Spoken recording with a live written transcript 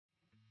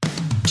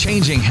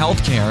Changing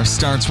healthcare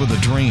starts with a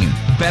dream.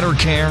 Better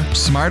care,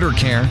 smarter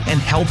care, and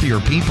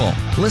healthier people.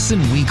 Listen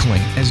weekly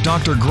as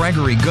Dr.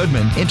 Gregory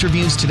Goodman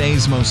interviews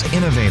today's most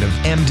innovative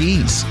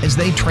MDs as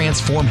they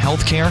transform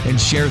healthcare and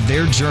share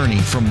their journey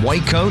from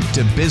white coat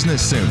to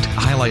business suit,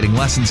 highlighting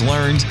lessons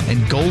learned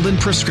and golden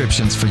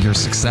prescriptions for your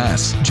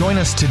success. Join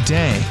us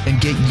today and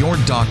get your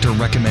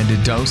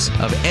doctor-recommended dose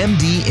of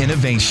MD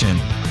innovation.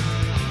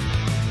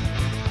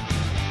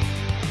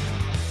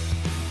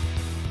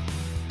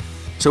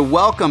 So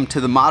welcome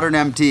to the Modern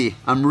MD.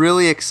 I'm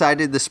really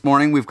excited this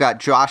morning. We've got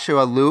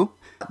Joshua Liu,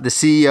 the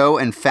CEO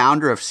and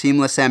founder of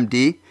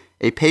SeamLessMD,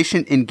 a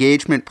patient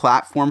engagement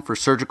platform for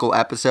surgical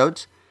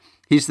episodes.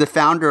 He's the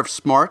founder of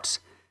Smarts,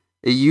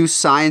 a youth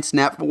science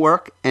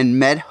network, and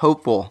Med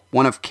Hopeful,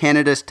 one of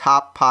Canada's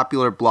top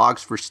popular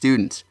blogs for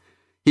students.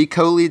 He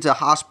co-leads a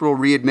hospital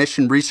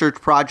readmission research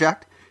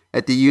project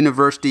at the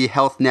University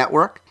Health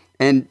Network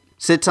and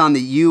sits on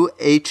the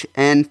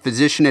UHN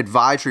Physician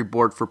Advisory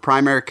Board for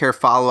primary care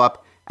follow-up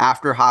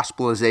after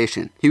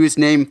hospitalization. He was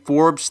named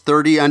Forbes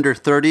 30 Under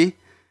 30.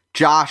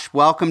 Josh,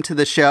 welcome to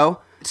the show.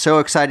 So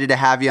excited to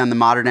have you on the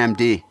Modern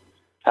MD.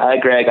 Hi,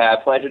 Greg.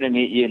 Pleasure to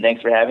meet you, and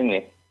thanks for having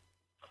me.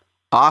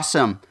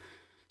 Awesome.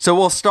 So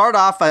we'll start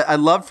off.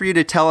 I'd love for you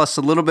to tell us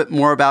a little bit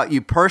more about you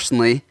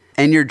personally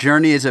and your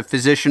journey as a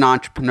physician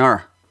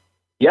entrepreneur.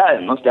 Yeah,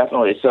 most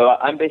definitely. So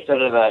I'm based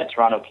out of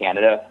Toronto,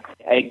 Canada.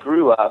 I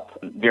grew up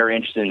very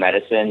interested in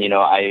medicine.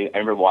 I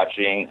remember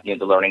watching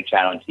the Learning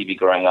Channel on TV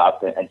growing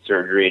up and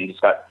surgery, and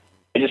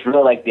I just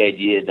really liked the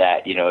idea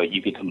that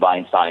you could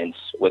combine science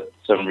with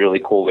some really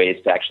cool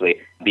ways to actually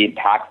be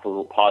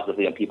impactful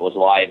positively on people's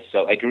lives.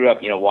 So I grew up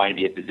wanting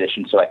to be a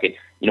physician so I could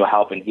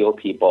help and heal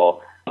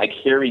people. I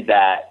carried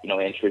that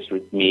interest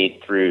with me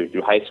through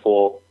high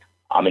school,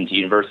 into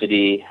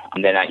university,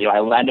 and then I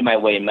landed my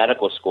way in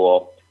medical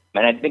school.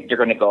 And I think you're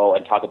going to go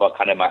and talk about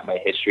kind of my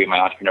history, my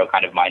entrepreneurial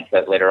kind of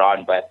mindset later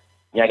on. But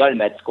I got to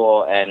med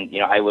school, and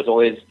I was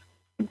always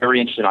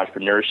very interested in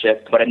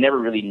entrepreneurship, but I never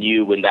really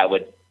knew when that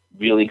would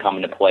really come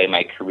into play in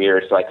my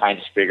career. So I kind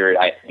of just figured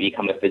I'd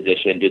become a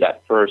physician, do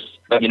that first.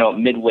 But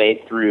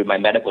midway through my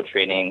medical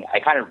training, I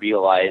kind of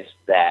realized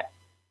that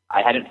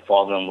I hadn't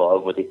fallen in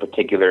love with a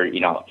particular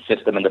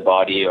system in the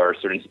body or a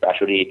certain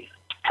specialty.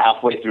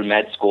 Halfway through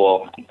med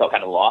school, I felt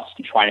kind of lost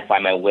and trying to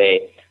find my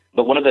way.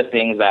 But one of the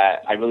things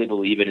that I really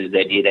believe in is the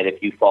idea that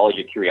if you follow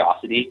your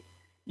curiosity,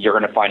 you're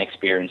going to find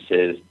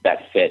experiences that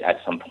fit at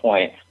some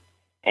point.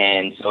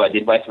 And so at the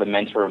advice of a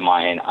mentor of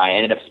mine, I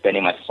ended up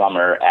spending my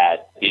summer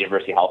at the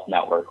University Health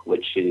Network,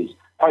 which is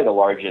probably the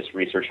largest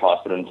research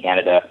hospital in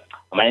Canada.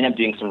 I ended up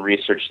doing some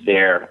research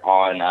there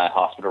on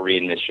hospital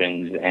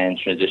readmissions and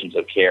transitions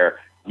of care.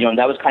 And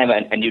that was kind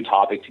of a new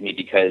topic to me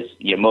because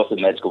most of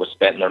med school was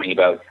spent learning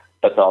about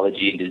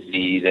pathology and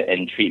disease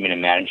and treatment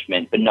and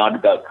management, but not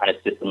about kind of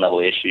system level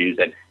issues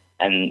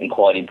and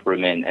quality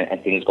improvement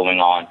and things going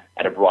on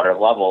at a broader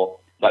level,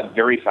 but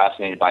very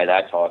fascinated by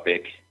that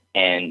topic.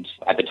 And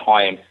at the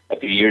time, a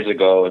few years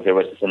ago, there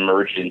was this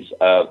emergence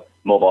of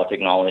mobile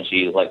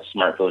technology like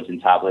smartphones and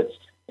tablets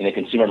in the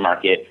consumer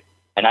market.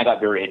 And I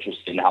got very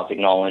interested in how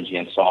technology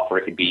and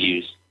software could be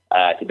used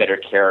to better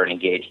care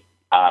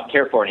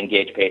for and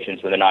engage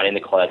patients when they're not in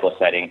the clinical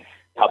setting,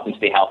 help them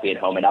stay healthy at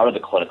home and out of the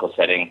clinical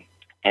setting.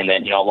 And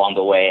then, along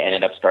the way, I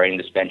ended up starting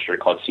this venture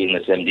called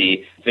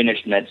SeamLessMD,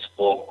 finished med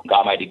school,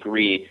 got my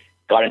degree,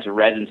 got into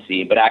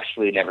residency, but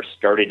actually never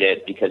started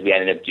it because we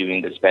ended up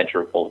doing this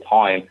venture full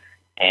time.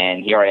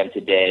 And here I am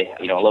today,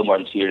 a little more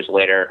than 2 years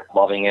later,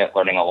 loving it,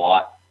 learning a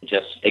lot,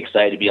 just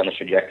excited to be on the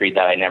trajectory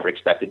that I never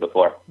expected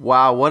before.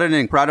 Wow, what an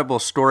incredible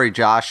story,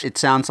 Josh. It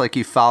sounds like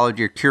you followed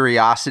your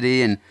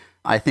curiosity, and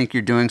I think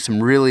you're doing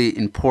some really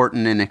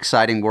important and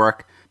exciting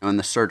work in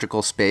the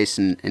surgical space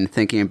and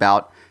thinking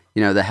about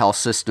the health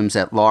systems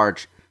at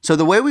large. So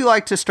the way we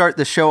like to start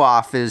the show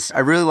off is I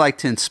really like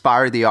to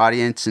inspire the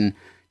audience. And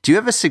do you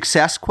have a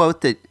success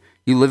quote that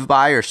you live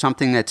by or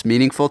something that's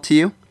meaningful to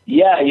you?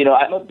 Yeah,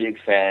 I'm a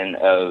big fan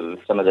of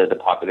some of the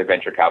popular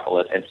venture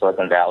capitalists in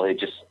Silicon Valley,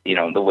 just,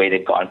 the way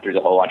they've gone through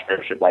the whole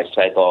entrepreneurship life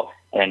cycle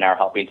and are now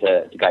helping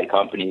to guide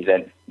companies.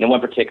 And one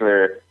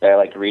particular that I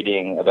like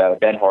reading about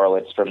Ben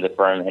Horowitz from the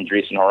firm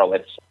Andreessen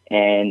Horowitz.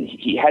 And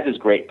he had this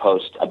great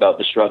post about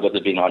the struggles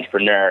of being an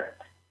entrepreneur.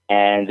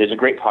 And there's a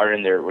great part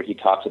in there where he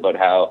talks about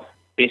how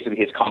basically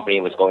his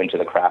company was going to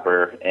the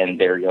crapper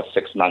and they're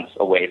 6 months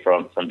away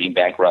from being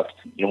bankrupt.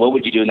 What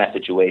would you do in that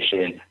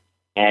situation?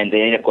 And they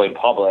ended up going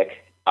public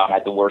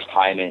at the worst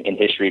time in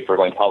history for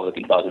going public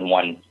in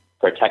 2001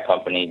 for a tech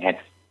company. And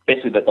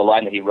basically the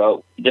line that he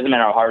wrote, it doesn't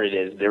matter how hard it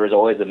is, there is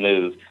always a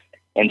move.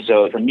 And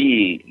so for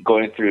me,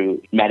 going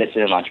through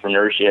medicine and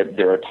entrepreneurship,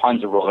 there are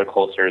tons of roller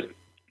coasters.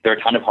 There are a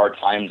ton of hard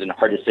times and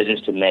hard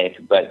decisions to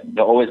make, but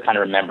always kind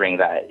of remembering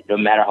that no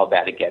matter how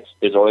bad it gets,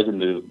 there's always a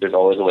move, there's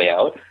always a way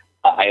out.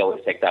 I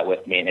always take that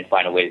with me and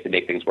find a way to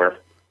make things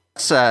work.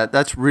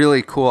 That's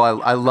really cool.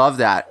 I love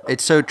that.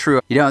 It's so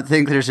true. You don't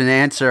think there's an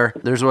answer.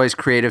 There's always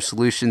creative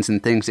solutions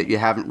and things that you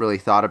haven't really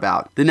thought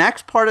about. The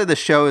next part of the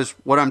show is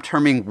what I'm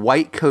terming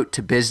white coat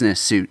to business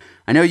suit.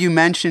 I know you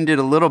mentioned it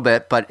a little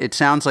bit, but it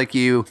sounds like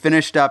you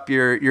finished up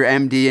your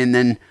MD and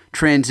then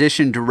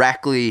transitioned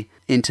directly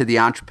into the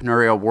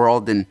entrepreneurial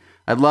world. And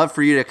I'd love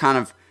for you to kind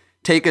of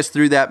take us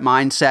through that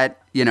mindset,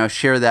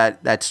 share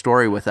that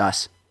story with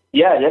us.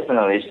 Yeah,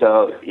 definitely.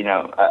 So,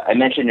 I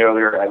mentioned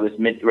earlier I was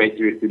midway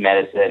through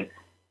medicine,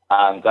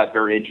 got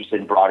very interested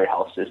in broader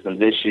health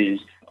systems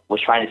issues, was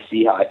trying to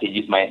see how I could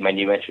use my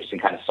new interest in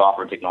kind of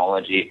software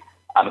technology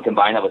and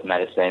combine that with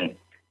medicine.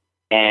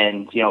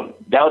 And,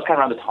 that was kind of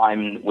around the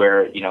time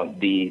where,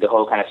 the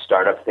whole kind of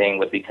startup thing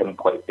was becoming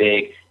quite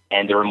big,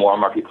 and there were more and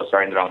more people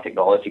starting their own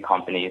technology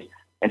companies.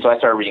 And so I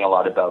started reading a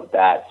lot about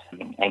that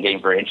and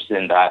getting very interested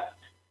in that.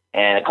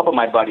 And a couple of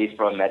my buddies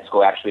from med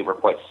school actually were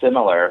quite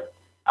similar.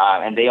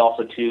 And they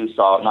also, too,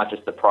 saw not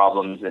just the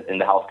problems in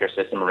the healthcare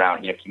system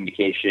around,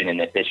 communication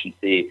and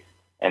efficiency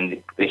and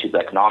the issues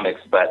of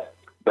economics, but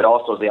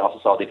also they also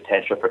saw the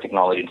potential for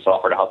technology and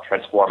software to help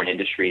transform an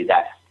industry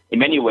that, in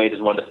many ways,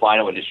 is one of the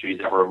final industries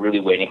that we're really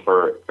waiting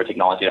for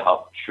technology to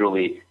help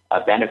truly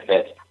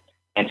benefit.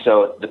 And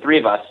so the three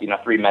of us,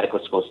 three medical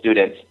school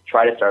students,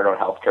 tried to start our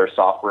own healthcare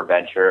software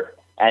venture.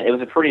 And it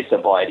was a pretty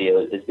simple idea.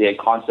 It's the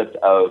concept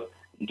of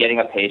getting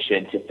a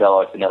patient to fill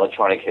out an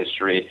electronic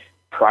history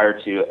prior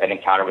to an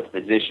encounter with a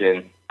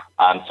physician,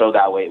 so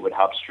that way it would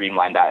help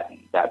streamline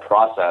that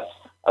process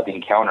of the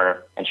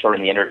encounter and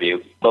shorten the interview.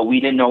 But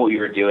we didn't know what we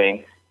were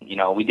doing.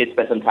 We did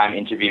spend some time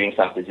interviewing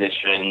some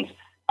physicians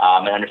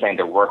and understanding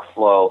their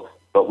workflow,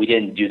 but we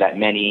didn't do that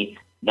many.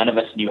 None of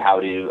us knew how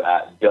to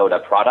build a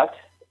product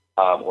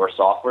or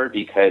software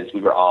because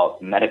we were all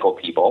medical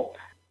people.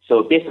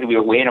 So basically, we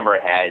were way in over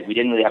our head. We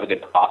didn't really have a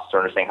good process to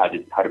understand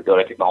how to build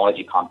a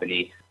technology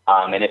company,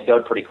 and it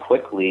failed pretty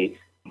quickly.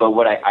 But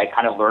what I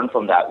kind of learned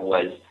from that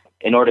was,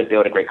 in order to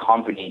build a great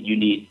company, you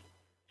need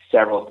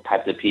several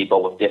types of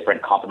people with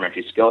different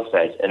complementary skill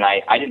sets. And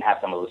I didn't have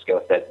some of those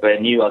skill sets, but I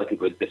knew other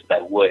people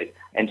that would.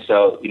 And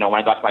so, when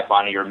I got to my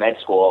final year of med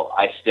school,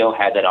 I still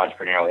had that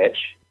entrepreneurial itch.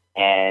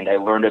 And I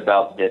learned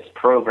about this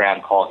program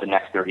called the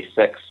Next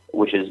 36,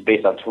 which is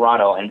based on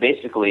Toronto. And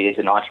basically, it's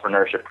an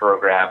entrepreneurship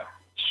program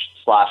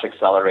 /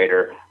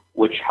 accelerator,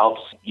 which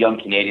helps young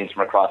Canadians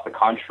from across the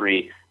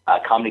country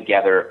come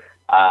together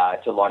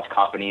to launch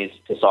companies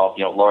to solve,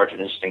 large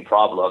and interesting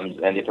problems,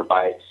 and they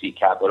provide seed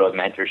capital,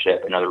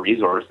 mentorship, and other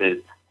resources.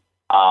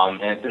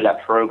 And through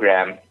that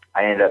program,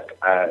 I ended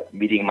up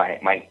meeting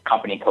my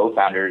company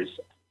co-founders.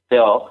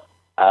 Phil's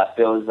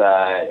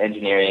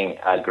engineering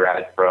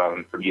grad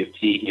from U of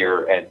T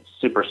here, and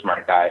super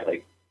smart guy,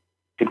 like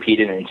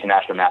competed in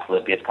international math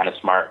Olympiads, kind of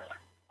smart.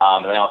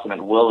 And I also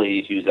met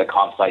Willie, who's a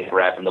comp sci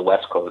grad from the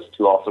West Coast,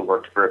 who also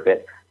worked for a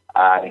bit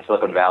in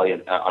Silicon Valley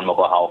on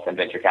mobile health and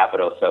venture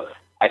capital. So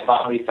I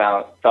finally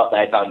felt that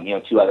I found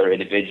two other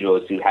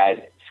individuals who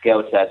had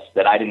skill sets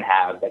that I didn't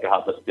have that could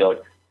help us build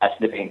a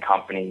significant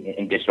company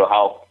in digital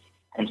health.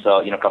 And so,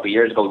 a couple of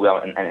years ago, we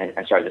went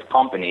and started this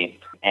company.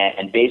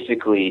 And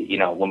basically,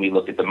 when we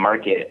looked at the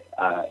market,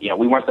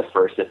 we weren't the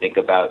first to think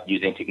about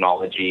using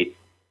technology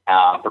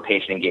for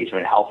patient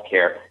engagement in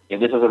healthcare.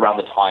 This was around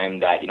the time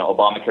that,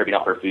 Obamacare had been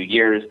out for a few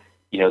years.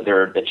 There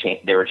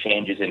were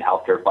changes in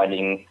healthcare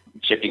funding,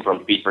 shifting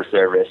from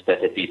fee-for-service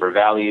to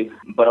fee-for-value.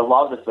 But a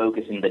lot of the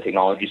focus in the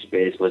technology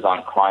space was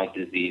on chronic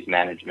disease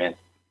management.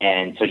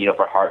 And so,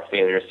 for heart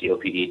failure,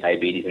 COPD,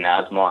 diabetes, and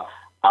asthma,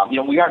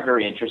 we aren't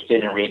very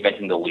interested in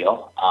reinventing the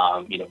wheel.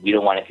 We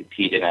don't want to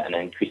compete in an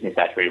increasingly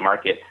saturated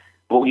market.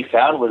 What we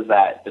found was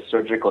that the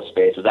surgical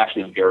space was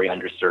actually very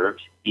underserved,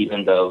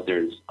 even though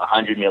there's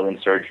 100 million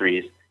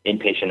surgeries,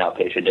 inpatient,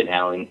 outpatient,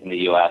 in the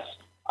U.S.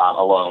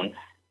 Alone.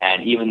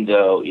 And even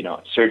though,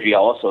 surgery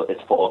also is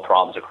full of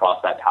problems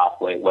across that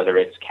pathway, whether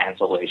it's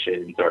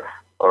cancellations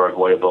or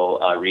avoidable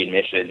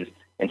readmissions.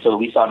 And so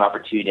we saw an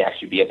opportunity to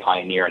actually be a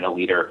pioneer and a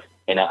leader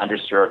in an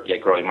underserved yet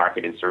growing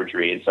market in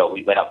surgery. And so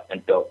we went up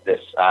and built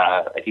this,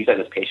 like you said,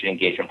 this patient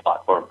engagement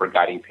platform for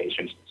guiding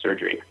patients to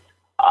surgery.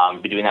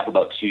 Been doing that for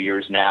about 2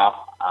 years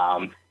now.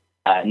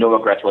 No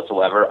regrets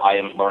whatsoever. I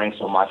am learning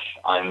so much.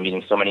 I'm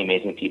meeting so many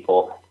amazing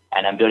people,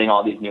 and I'm building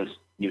all these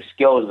new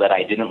skills that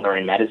I didn't learn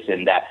in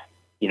medicine that,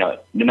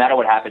 no matter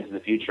what happens in the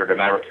future, no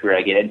matter what career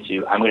I get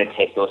into, I'm going to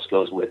take those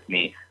skills with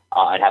me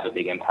and have a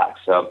big impact.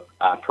 So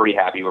I'm pretty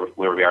happy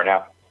where we are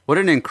now. What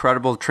an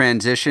incredible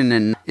transition,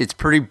 and it's a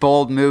pretty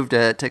bold move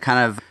to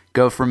kind of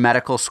go from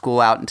medical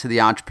school out into the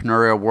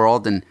entrepreneurial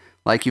world. And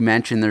like you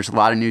mentioned, there's a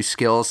lot of new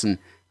skills, and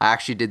I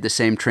actually did the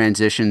same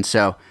transition.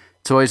 So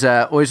it's always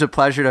a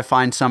pleasure to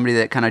find somebody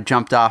that kind of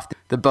jumped off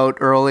the boat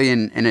early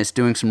and is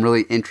doing some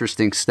really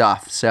interesting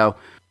stuff. So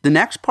the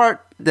next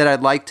part that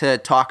I'd like to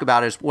talk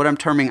about is what I'm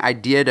terming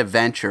idea to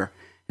venture.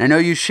 And I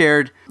know you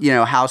shared,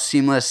 how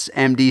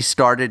SeamLessMD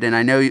started, and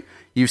I know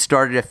you've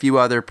started a few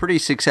other pretty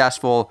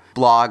successful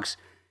blogs.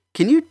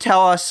 Can you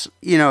tell us,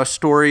 a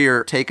story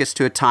or take us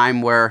to a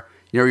time where,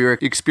 you were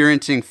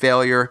experiencing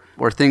failure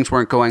or things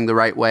weren't going the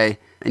right way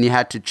and you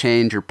had to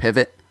change or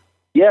pivot?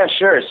 Yeah,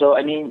 sure. So,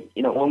 I mean,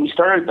 when we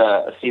started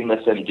the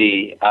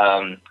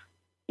SeamLessMD,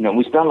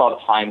 we spent a lot of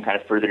time kind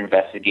of further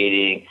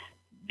investigating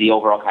the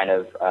overall kind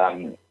of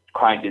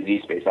chronic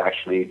disease space,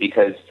 actually,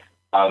 because,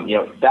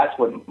 that's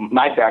what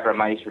my background,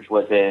 my research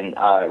was in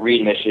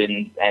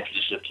readmission and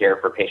transition of care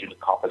for patients with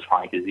complex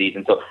chronic disease.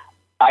 And so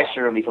I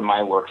certainly, from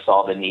my work,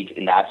 saw the need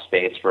in that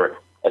space for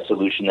a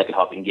solution that could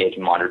help engage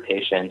and monitor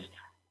patients.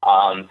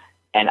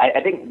 And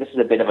I think this is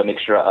a bit of a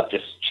mixture of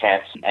just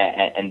chance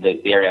and the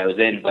area I was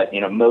in. But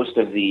most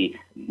of the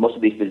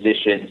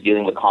physicians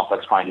dealing with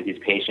complex chronic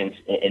disease patients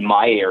in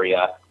my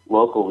area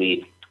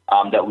locally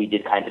that we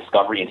did kind of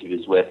discovery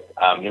interviews with,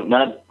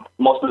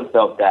 most of them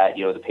felt that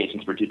the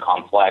patients were too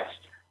complex.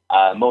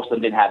 Most of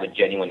them didn't have a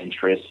genuine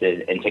interest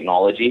in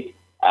technology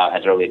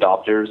as early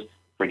adopters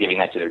for giving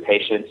that to their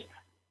patients.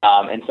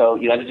 And so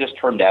as it just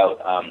turned out,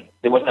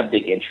 there wasn't a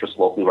big interest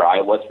locally where I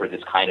was for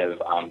this kind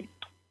of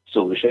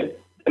solution.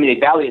 I mean, they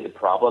validated the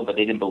problem, but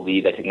they didn't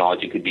believe that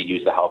technology could be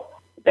used to help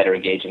better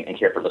engage and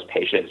care for those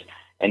patients.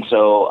 And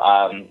so,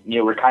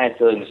 we're kind of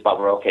feeling the spot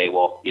where, okay,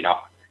 well, we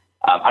thought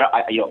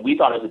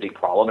it was a big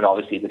problem, and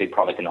obviously it's a big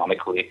problem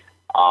economically,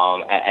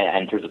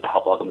 and in terms of the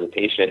health outcomes of the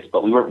patients,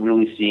 but we weren't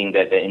really seeing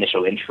the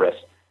initial interest,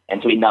 and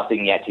so we had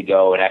nothing yet to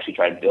go and actually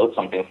try to build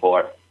something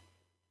for.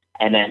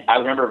 And then I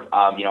remember,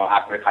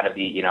 after kind of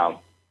the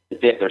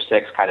fifth or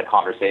sixth kind of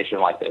conversation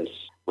like this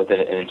with an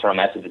internal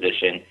medicine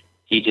physician,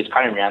 he just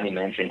kind of randomly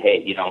mentioned,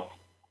 hey,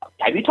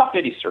 have you talked to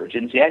any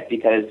surgeons yet?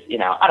 Because,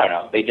 I don't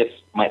know, they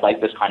just might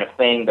like this kind of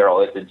thing. They're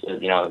always into,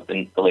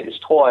 the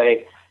latest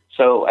toy.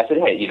 So I said,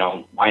 hey,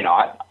 why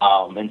not?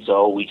 And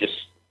so we just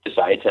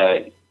decided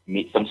to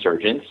meet some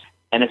surgeons.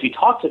 And if you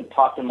talk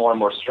to more and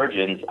more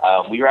surgeons,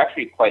 we were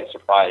actually quite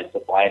surprised to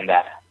find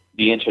that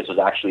the interest was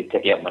actually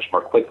picking up much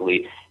more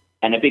quickly.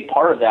 And a big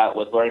part of that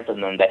was learning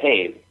from them that,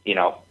 hey,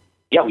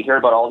 we hear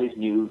about all these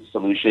new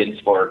solutions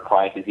for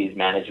chronic disease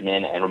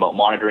management and remote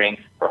monitoring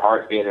for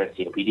heart failure and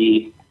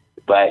COPD.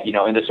 But, in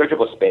the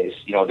surgical space,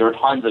 there are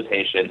tons of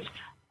patients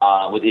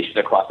with issues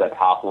across that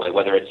pathway,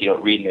 whether it's,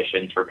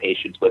 readmissions for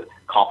patients with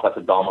complex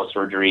abdominal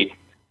surgery,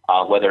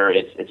 whether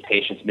it's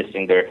patients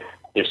missing their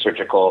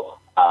surgical,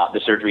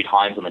 the surgery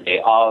times on the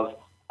day of,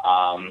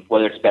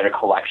 whether it's better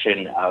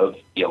collection of,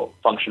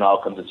 functional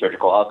outcomes and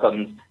surgical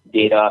outcomes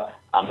data.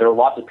 There are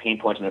lots of pain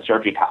points in the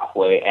surgery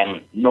pathway,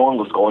 and no one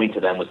was going to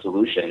them with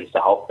solutions to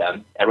help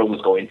them. Everyone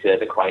was going to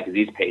the chronic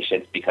disease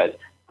patients because,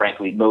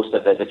 frankly, most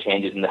of the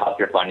changes in the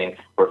healthcare funding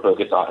were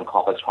focused on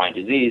complex chronic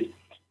disease.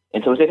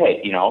 And so we said,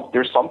 hey,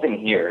 there's something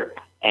here.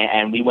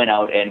 And we went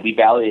out and we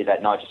validated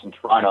that not just in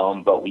Toronto,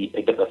 but we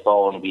picked up the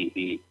phone,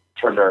 we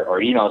turned our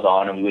emails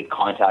on, and we would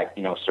contact,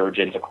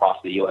 surgeons across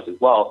the U.S. as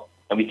well,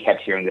 and we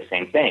kept hearing the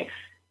same thing.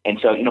 And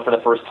so, for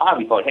the first time,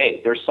 we thought, hey,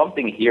 there's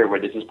something here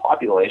where there's this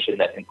population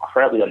that's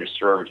incredibly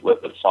underserved with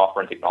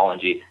software and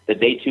technology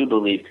that they too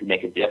believe could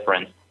make a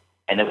difference.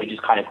 And then we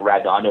just kind of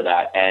grabbed onto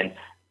that. And,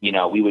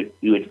 we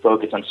would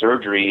focus on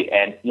surgery.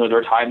 And, there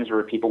were times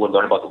where people would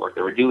learn about the work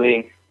they were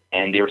doing,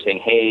 and they were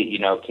saying, hey,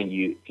 can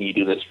you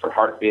do this for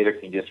heart failure?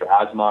 Can you do this for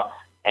asthma?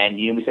 And,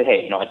 we said,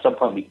 hey, at some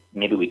point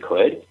maybe we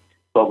could.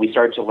 But we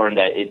started to learn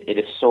that it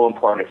is so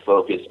important to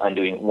focus on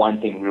doing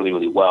one thing really,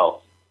 really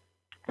well.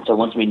 So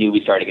once we knew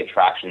we started to get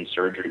traction in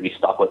surgery, we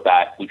stuck with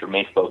that. We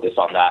remained focused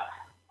on that.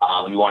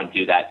 We want to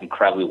do that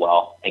incredibly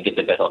well and get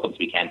the best outcomes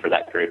we can for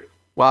that group.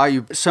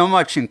 Wow, so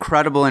much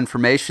incredible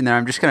information there.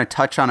 I'm just going to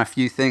touch on a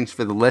few things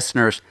for the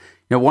listeners.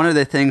 One of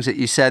the things that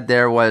you said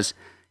there was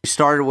you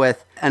started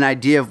with an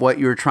idea of what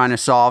you were trying to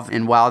solve,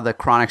 and while the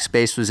chronic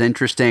space was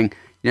interesting,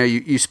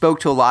 you spoke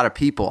to a lot of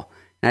people.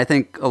 And I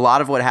think a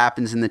lot of what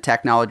happens in the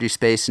technology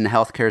space and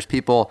healthcare is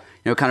people,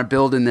 kind of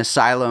build in this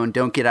silo and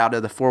don't get out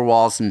of the four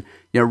walls and,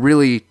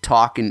 really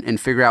talk and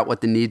figure out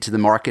what the needs of the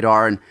market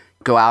are and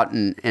go out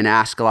and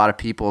ask a lot of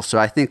people. So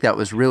I think that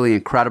was really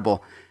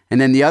incredible.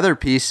 And then the other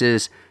piece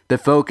is the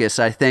focus.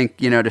 I think,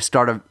 to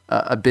start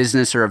a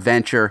business or a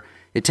venture,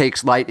 it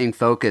takes lightning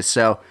focus.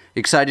 So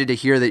excited to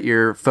hear that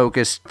you're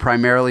focused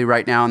primarily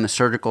right now in the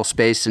surgical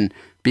space and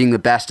being the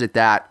best at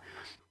that.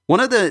 One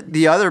of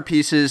the other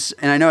pieces,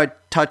 and I know I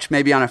touched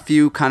maybe on a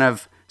few kind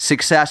of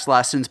success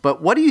lessons,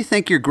 but what do you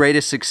think your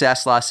greatest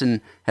success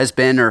lesson has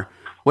been, or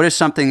what is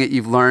something that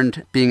you've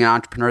learned being an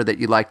entrepreneur that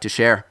you'd like to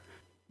share?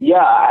 Yeah,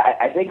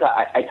 I think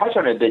I touched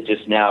on it a bit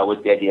just now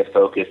with the idea of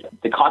focus.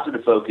 The concept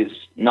of focus,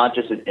 not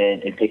just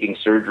in picking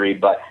surgery,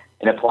 but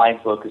in applying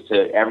focus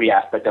to every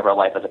aspect of our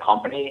life as a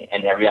company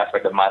and every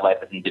aspect of my life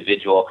as an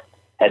individual,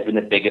 has been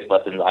the biggest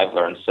lessons I've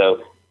learned.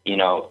 So,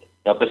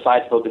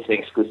 besides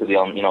focusing exclusively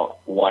on,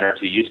 one or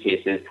two use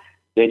cases,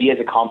 the idea as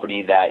a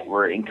company that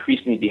we're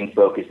increasingly being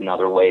focused in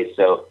other ways.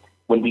 So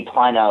when we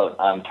plan out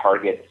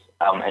targets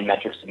and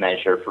metrics to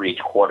measure for each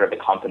quarter of the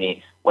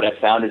company, what I've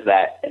found is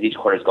that as each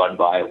quarter has gone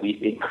by,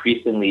 we've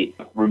increasingly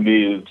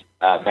removed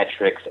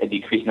metrics and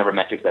decreased the number of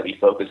metrics that we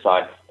focus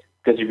on,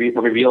 because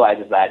what we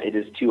realize is that it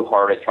is too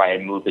hard to try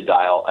and move the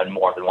dial on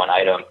more than one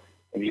item.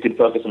 If you can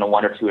focus on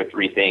one or two or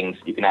three things,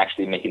 you can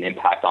actually make an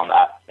impact on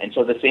that. And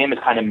so the same has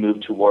kind of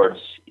moved towards,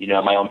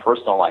 my own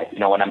personal life.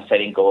 When I'm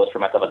setting goals for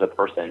myself as a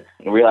person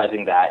and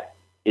realizing that,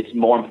 it's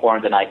more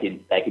important that I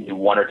can do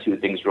one or two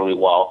things really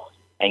well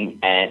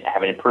and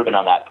have an improvement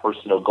on that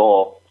personal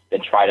goal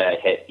than try to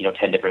hit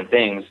 10 different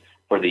things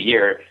for the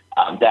year.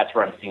 That's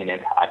where I'm seeing an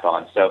impact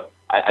on. So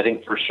I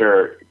think for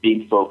sure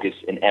being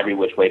focused in every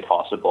which way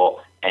possible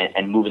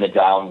and moving the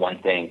dial on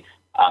one thing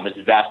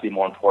is vastly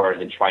more important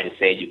than trying to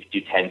say you could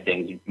do 10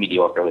 things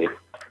mediocrely.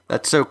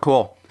 That's so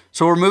cool.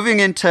 So we're moving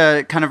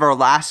into kind of our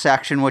last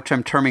section, which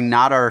I'm terming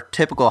not our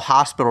typical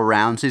hospital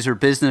rounds. These are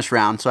business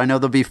rounds, so I know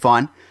they'll be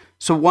fun.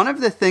 So one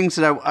of the things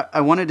that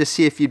I wanted to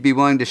see if you'd be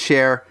willing to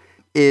share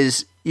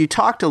is you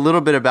talked a little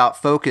bit about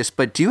focus,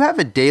 but do you have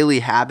a daily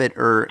habit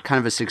or kind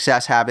of a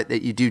success habit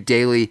that you do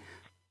daily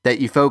that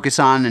you focus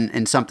on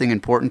and something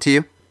important to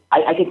you?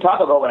 I can talk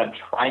about what I'm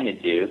trying to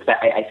do, because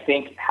I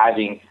think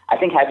having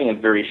a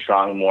very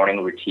strong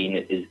morning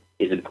routine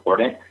is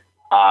important.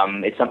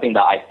 It's something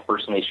that I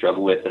personally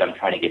struggle with that I'm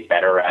trying to get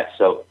better at.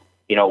 So,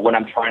 what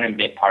I'm trying to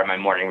make part of my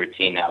morning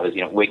routine now is,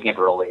 waking up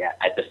early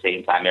at the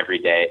same time every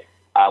day,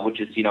 which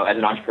is, as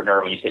an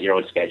entrepreneur, when you set your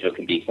own schedule,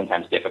 can be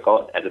sometimes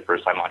difficult as a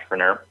first-time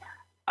entrepreneur.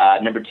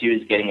 Number two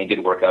is getting a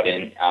good workout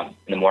in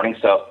the morning.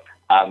 So,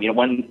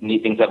 one of the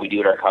neat things that we do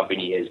at our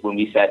company is when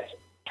we set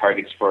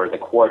targets for the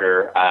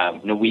quarter,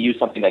 we use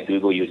something that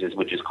Google uses,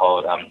 which is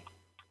called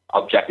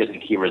Objectives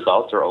and Key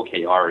Results, or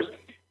OKRs.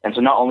 And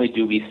so not only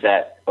do we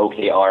set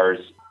OKRs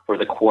for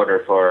the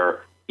quarter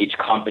for each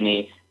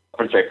company,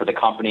 for the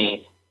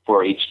company,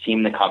 for each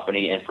team in the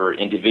company, and for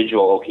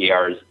individual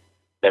OKRs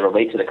that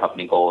relate to the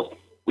company goals,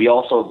 we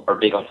also are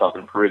big on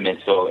self-improvement.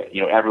 So,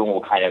 everyone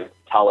will kind of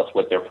tell us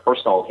what their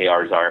personal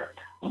OKRs are.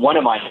 One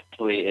of mine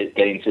actually is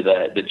getting to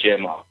the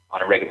gym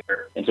on a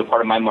regular. And so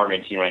part of my morning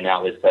routine right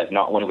now is to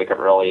not only wake up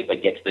early,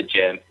 but get to the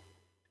gym,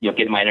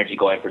 get my energy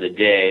going for the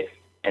day,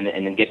 and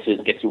then get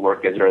to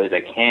work as early as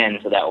I can.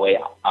 So that way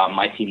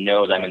my team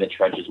knows I'm in the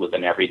trenches with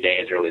them every day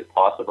as early as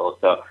possible.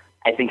 So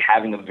I think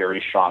having a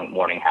very strong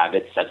morning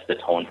habit sets the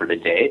tone for the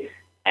day.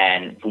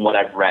 And from what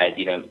I've read,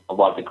 a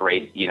lot of the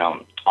great,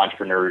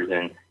 entrepreneurs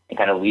and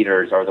kind of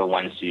leaders are the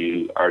ones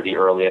who are the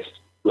earliest,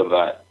 who have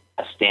a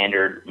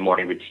standard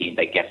morning routine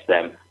that gets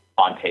them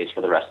on pace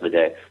for the rest of the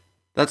day.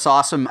 That's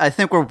awesome. I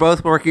think we're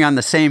both working on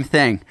the same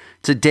thing.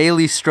 It's a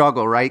daily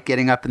struggle, right?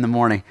 Getting up in the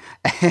morning.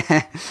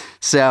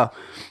 So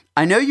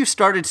I know you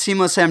started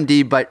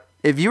SeamLessMD, but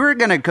if you were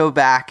going to go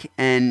back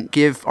and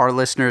give our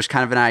listeners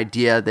kind of an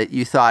idea that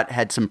you thought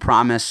had some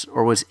promise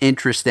or was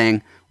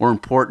interesting or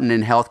important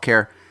in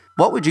healthcare,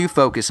 what would you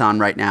focus on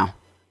right now?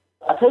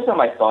 I'll tell you some of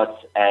my thoughts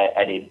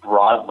at a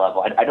broad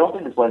level. I don't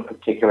think there's one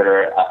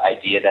particular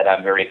idea that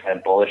I'm very kind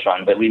of bullish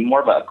on, but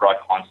more about a broad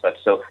concept.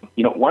 So,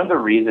 one of the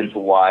reasons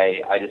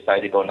why I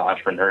decided to go into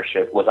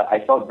entrepreneurship was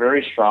I felt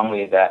very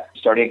strongly that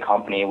starting a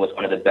company was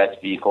one of the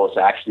best vehicles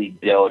to actually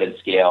build and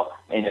scale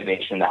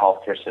innovation in the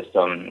healthcare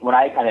system. When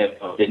I kind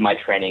of did my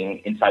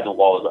training inside the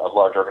walls of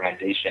large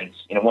organizations,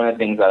 one of the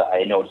things that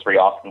I noticed very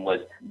often was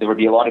there would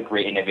be a lot of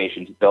great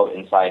innovations built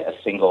inside a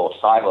single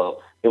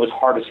silo. It was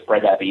hard to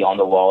spread that beyond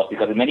the walls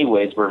because in many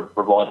ways we're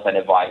well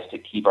incentivized to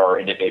keep our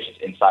innovations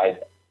inside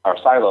our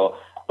silo,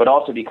 but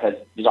also because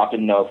there's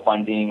often no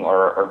funding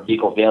or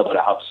vehicle available to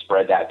help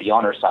spread that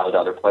beyond our silo to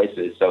other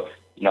places. So,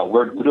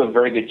 we're doing a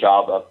very good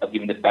job of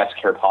giving the best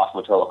care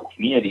possible to our local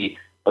community,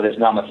 but there's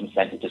not much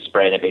incentive to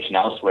spread innovation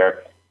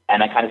elsewhere.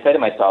 And I kind of said to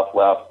myself,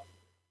 well,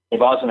 if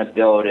I was going to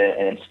build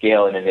and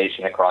scale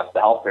innovation across the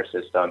healthcare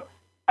system,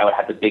 I would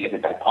have the biggest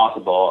impact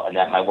possible and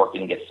that my work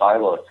didn't get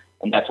siloed.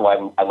 And that's why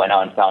I went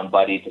out and found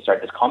buddies to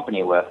start this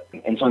company with.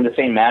 And so in the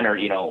same manner,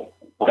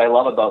 what I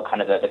love about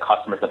kind of the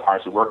customers, the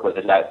partners we work with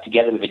is that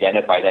together we've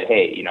identified that,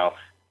 hey,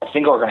 a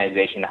single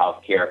organization in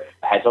healthcare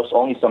has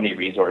only so many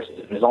resources.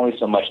 And there's only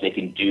so much they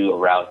can do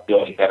around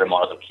building better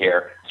models of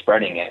care,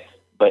 spreading it.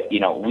 But,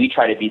 we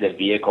try to be the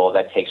vehicle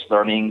that takes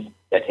learnings,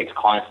 that takes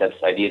concepts,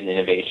 ideas, and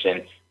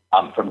innovation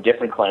from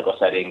different clinical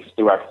settings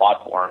through our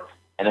platform.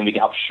 And then we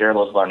can help share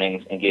those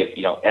learnings and give,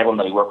 everyone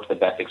that we work with the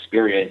best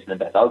experience and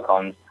the best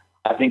outcomes.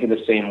 I think in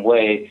the same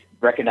way,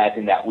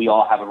 recognizing that we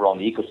all have a role in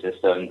the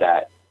ecosystem,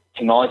 that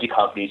technology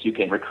companies, you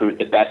can recruit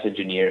the best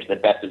engineers, the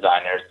best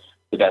designers,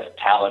 the best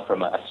talent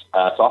from a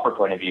software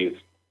point of view,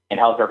 and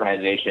health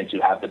organizations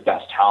who have the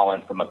best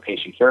talent from a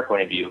patient care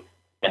point of view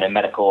and a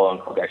medical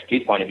and clinical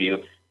expertise point of view.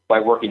 By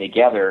working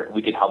together,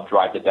 we can help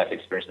drive the best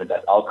experience and the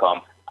best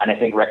outcome. And I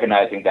think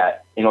recognizing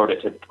that in order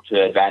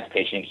to advance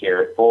patient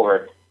care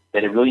forward,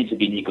 that it really needs to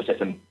be an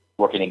ecosystem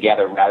working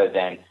together rather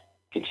than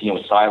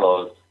continuous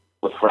silos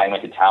with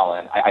fragmented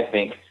talent. I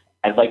think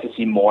I'd like to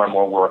see more and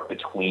more work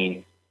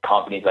between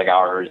companies like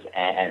ours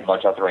and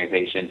large health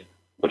organizations,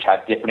 which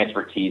have different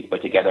expertise,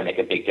 but together make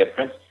a big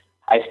difference.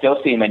 I still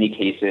see in many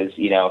cases,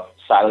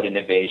 siloed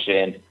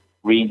innovation,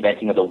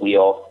 reinventing of the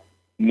wheel,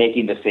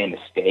 making the same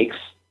mistakes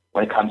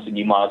when it comes to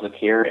new models of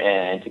care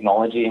and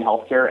technology in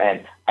healthcare.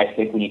 And I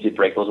think we need to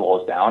break those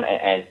walls down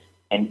and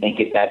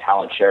get that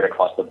talent shared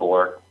across the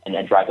board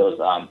and drive those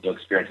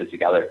experiences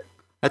together.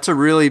 That's a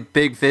really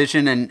big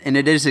vision, and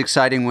it is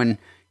exciting when,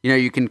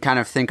 you can kind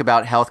of think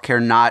about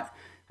healthcare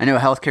I know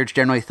healthcare is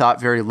generally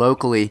thought very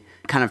locally,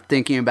 kind of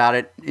thinking about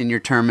it in your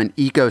term an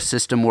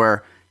ecosystem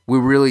where we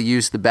really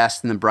use the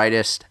best and the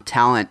brightest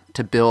talent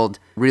to build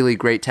really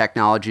great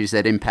technologies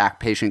that impact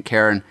patient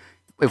care. And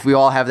if we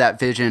all have that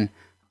vision,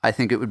 I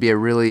think it would be a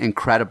really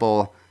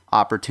incredible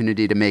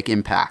opportunity to make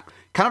impact.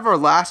 Kind of our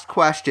last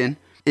question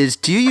is,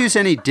 do you use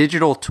any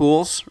digital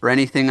tools or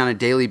anything on a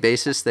daily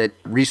basis that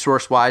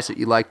resource-wise that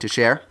you'd like to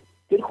share?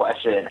 Good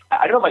question.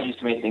 I don't know if I use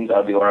too many things out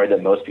of the ordinary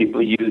that most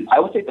people use. I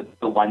would say that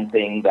the one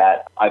thing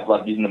that I've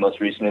loved using the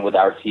most recently with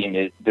our team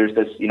is there's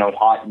this,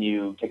 hot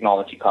new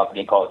technology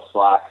company called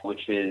Slack,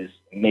 which is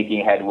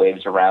making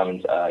headwaves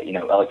around,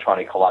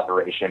 electronic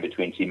collaboration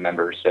between team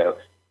members. So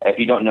if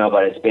you don't know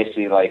about it, it's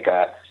basically like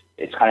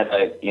it's kind of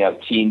a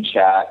team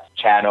chat,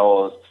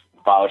 channels,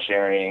 file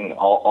sharing,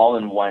 all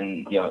in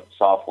one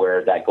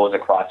software that goes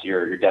across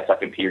your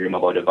desktop computer, your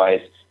mobile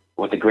device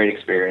with a great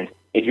experience.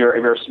 If you're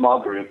a small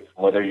group,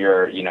 whether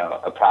you're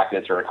a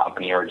practice or a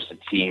company or just a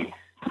team,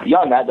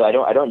 beyond that though,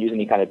 I don't use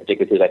any kind of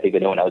particular tools I think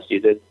that no one else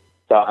uses.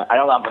 So I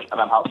don't know how much I'm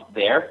out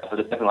there. So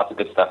there's definitely lots of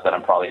good stuff that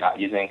I'm probably not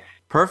using.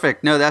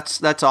 Perfect. No,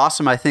 that's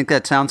awesome. I think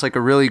that sounds like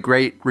a really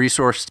great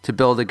resource to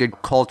build a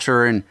good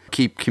culture and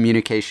keep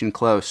communication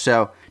close.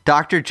 So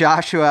Dr.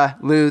 Joshua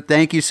Liu,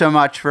 thank you so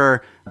much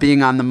for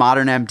being on the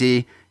Modern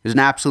MD. It was an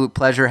absolute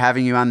pleasure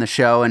having you on the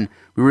show, and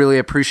we really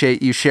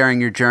appreciate you sharing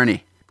your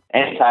journey.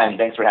 Anytime.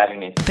 Thanks for having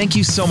me. Thank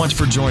you so much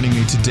for joining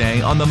me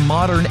today on The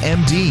Modern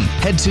MD.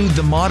 Head to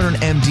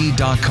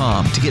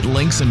themodernmd.com to get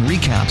links and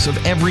recaps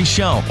of every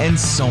show and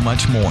so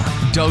much more.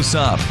 Dose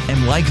up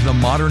and like The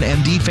Modern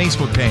MD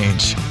Facebook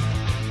page.